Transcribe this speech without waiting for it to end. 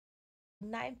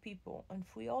9 people, and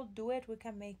if we all do it, we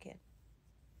can make it.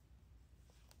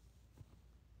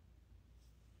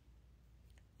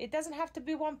 It doesn't have to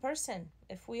be one person.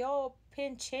 If we all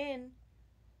pinch in,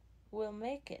 we'll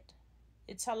make it.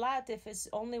 It's a lot if it's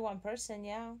only one person,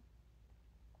 yeah.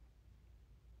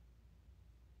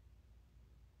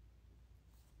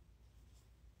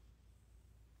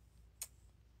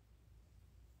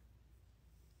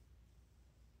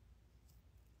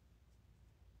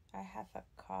 I have a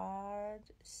card.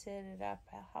 Set it up.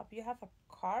 I hope you have a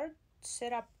card.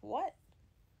 Set up what?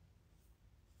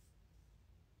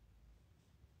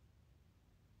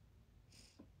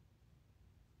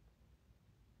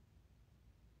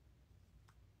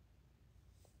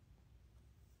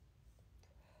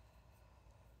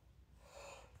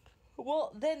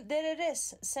 Well, then there it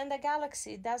is. Send a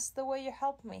galaxy. That's the way you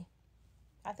help me.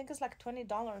 I think it's like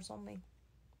 $20 only.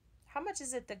 How much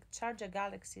is it to charge a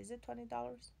galaxy? Is it $20?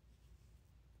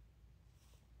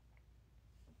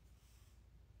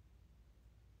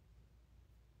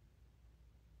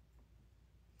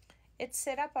 It's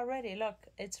set up already. Look,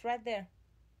 it's right there.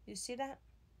 You see that?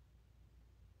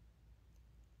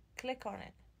 Click on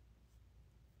it.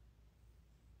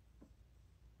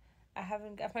 I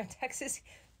haven't got my taxes.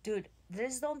 Dude,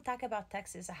 please don't talk about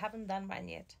taxes. I haven't done mine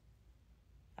yet.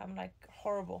 I'm like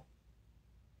horrible.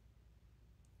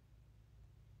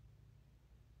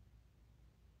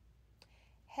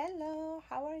 Hello,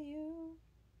 how are you?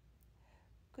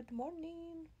 Good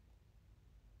morning.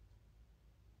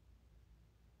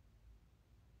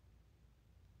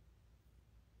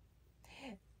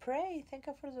 Pray, thank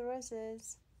you for the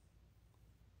roses.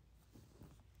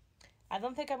 I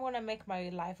don't think I'm gonna make my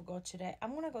life go today.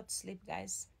 I'm gonna go to sleep,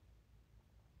 guys.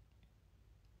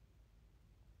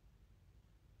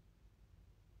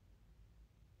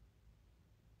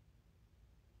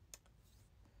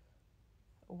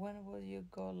 When will you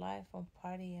go live on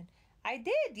partying? I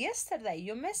did yesterday.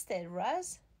 You missed it,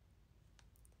 Ruz.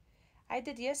 I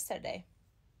did yesterday.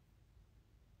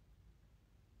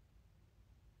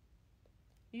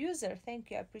 User,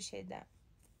 thank you. I appreciate that.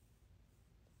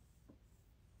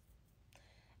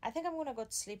 I think I'm gonna go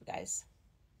to sleep, guys.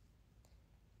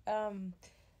 Um,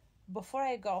 before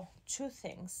I go, two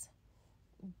things.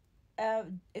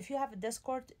 If you have a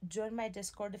Discord, join my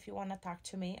Discord if you want to talk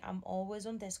to me. I'm always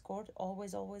on Discord.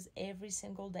 Always, always, every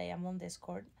single day I'm on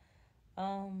Discord.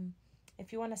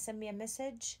 If you want to send me a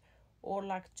message or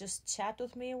like just chat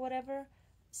with me or whatever,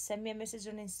 send me a message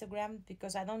on Instagram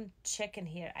because I don't check in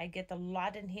here. I get a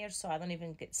lot in here, so I don't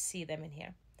even see them in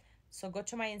here. So go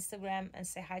to my Instagram and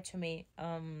say hi to me.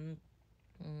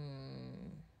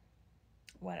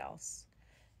 What else?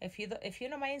 If you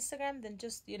know my Instagram, then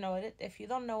just you know it. If you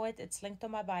don't know it, it's linked on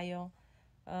my bio.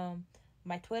 Um,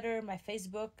 my Twitter, my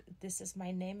Facebook. This is my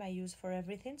name I use for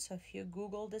everything. So if you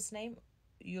Google this name,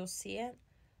 you'll see it.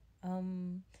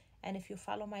 Um, and if you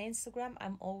follow my Instagram,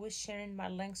 I'm always sharing my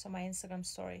links on my Instagram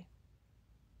story.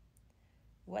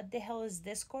 What the hell is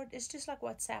Discord? It's just like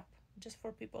WhatsApp, just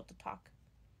for people to talk.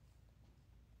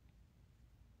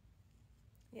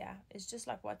 Yeah, it's just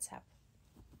like WhatsApp.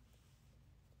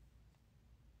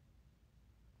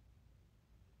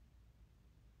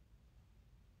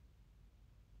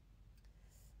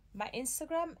 My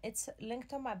Instagram, it's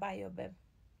linked on my bio, babe.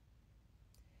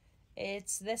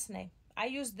 It's this name. I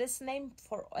use this name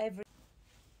for every.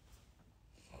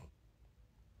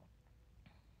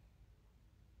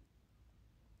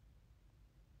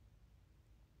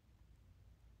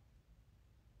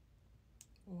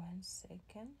 One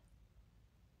second.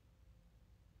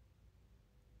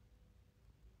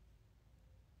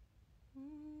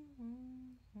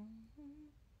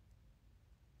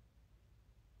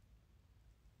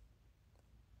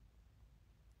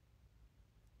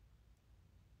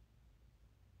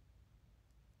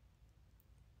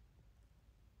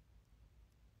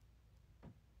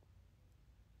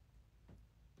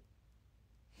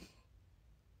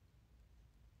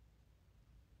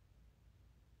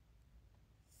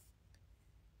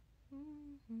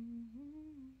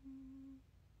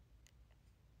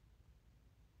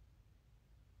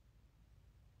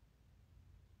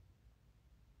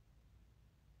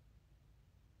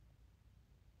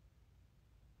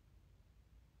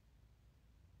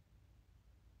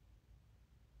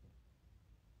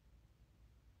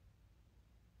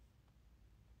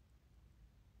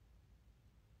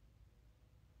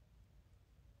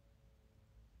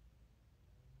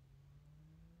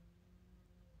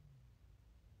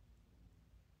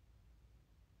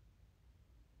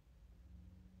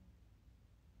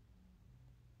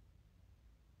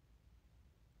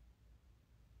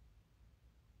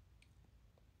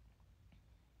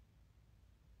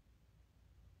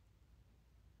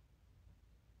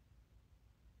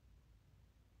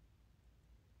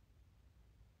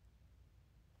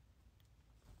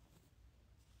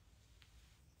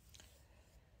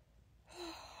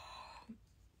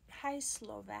 Hi,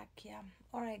 Slovakia.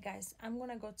 All right, guys, I'm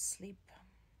gonna go to sleep.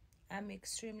 I'm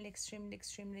extremely, extremely,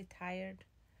 extremely tired.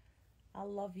 I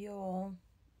love you all.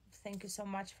 Thank you so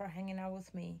much for hanging out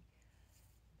with me.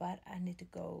 But I need to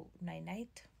go night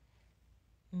night.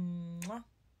 Mwah.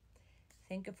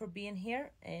 Thank you for being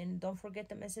here. And don't forget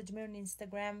to message me on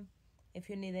Instagram if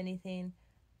you need anything.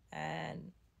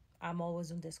 And I'm always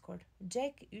on Discord.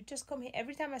 Jake, you just come here.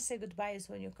 Every time I say goodbye is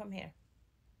when you come here.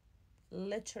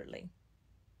 Literally.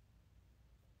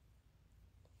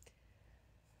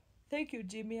 Thank you,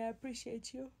 Jimmy. I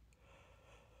appreciate you.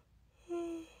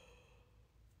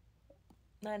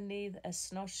 I need a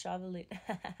snow shoveling.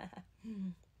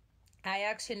 I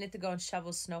actually need to go and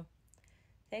shovel snow.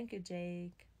 Thank you,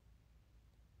 Jake.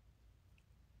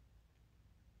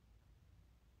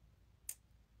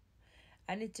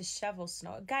 I need to shovel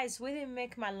snow. Guys, we didn't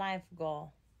make my life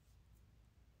goal.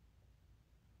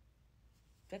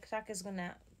 TikTok is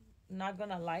not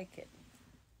gonna like it.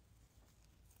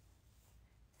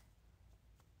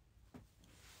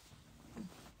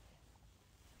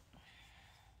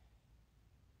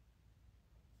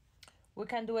 We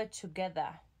can do it together.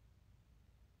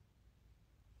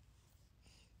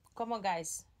 Come on,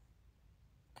 guys.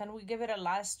 Can we give it a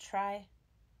last try?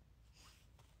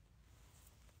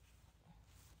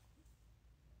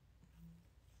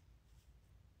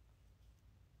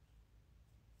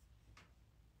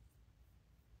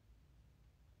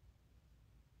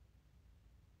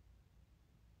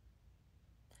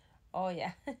 Oh,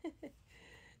 yeah.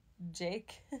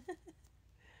 Jake.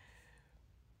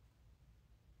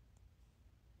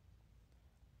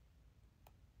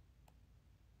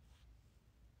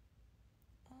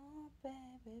 Oh,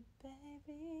 baby,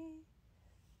 baby.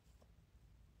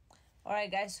 All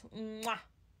right, guys. Mwah.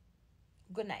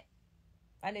 Good night.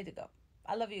 I need to go.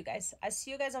 I love you guys. I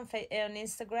see you guys on on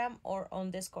Instagram or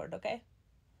on Discord, okay?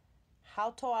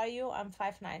 How tall are you? I'm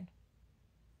 5'9".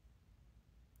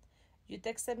 You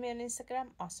texted me on Instagram?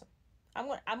 Awesome.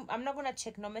 I'm not gonna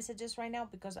check no messages right now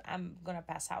because I'm gonna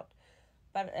pass out.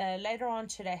 But later on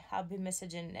today I'll be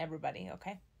messaging everybody,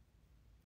 okay?